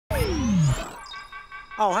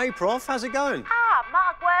Oh, hey, Prof. How's it going?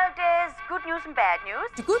 Mark, well, there's good news and bad news.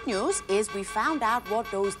 The good news is we found out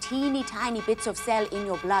what those teeny tiny bits of cell in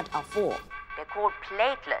your blood are for. They're called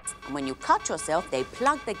platelets. And when you cut yourself, they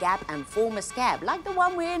plug the gap and form a scab, like the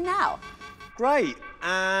one we're in now. Great.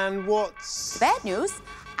 And what's... The bad news,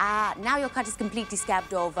 now your cut is completely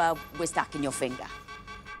scabbed over. We're stuck in your finger.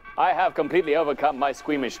 I have completely overcome my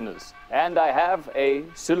squeamishness, and I have a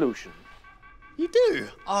solution. You do?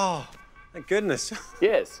 Oh, thank goodness.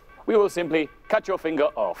 Yes, we will simply cut your finger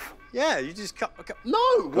off. Yeah, you just cut...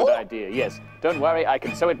 No, Good idea, yes. Don't worry, I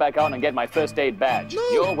can sew it back on and get my first aid badge. No.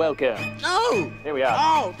 You're welcome. No! Here we are.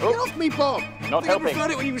 Oh, get off me, Bob! Not I helping.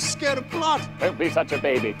 preferred it when you were scared of blood. Don't be such a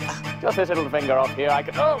baby. Just this little finger off here, I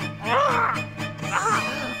can... Oh!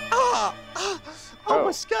 Oh,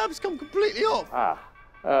 my scab's come completely off.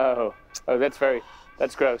 Oh,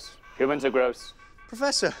 that's gross. Humans are gross.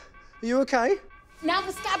 Professor, are you okay? Now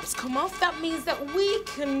the scab's come off, that means that we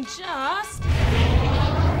can just...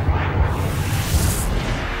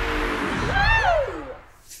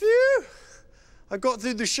 Phew! I got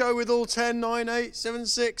through the show with all 10, 9, 8, 7,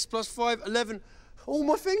 6, plus 5, 11, all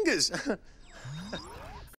my fingers.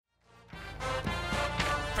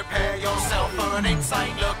 Prepare yourself for an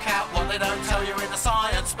insane look at what they don't tell you in the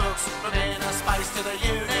science books. From inner space to the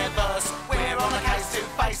universe, we're on a case to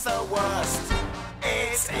face the worst.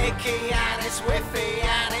 It's icky and it's whiffy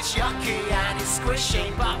and it's yucky and it's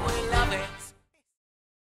squishy, but we love it.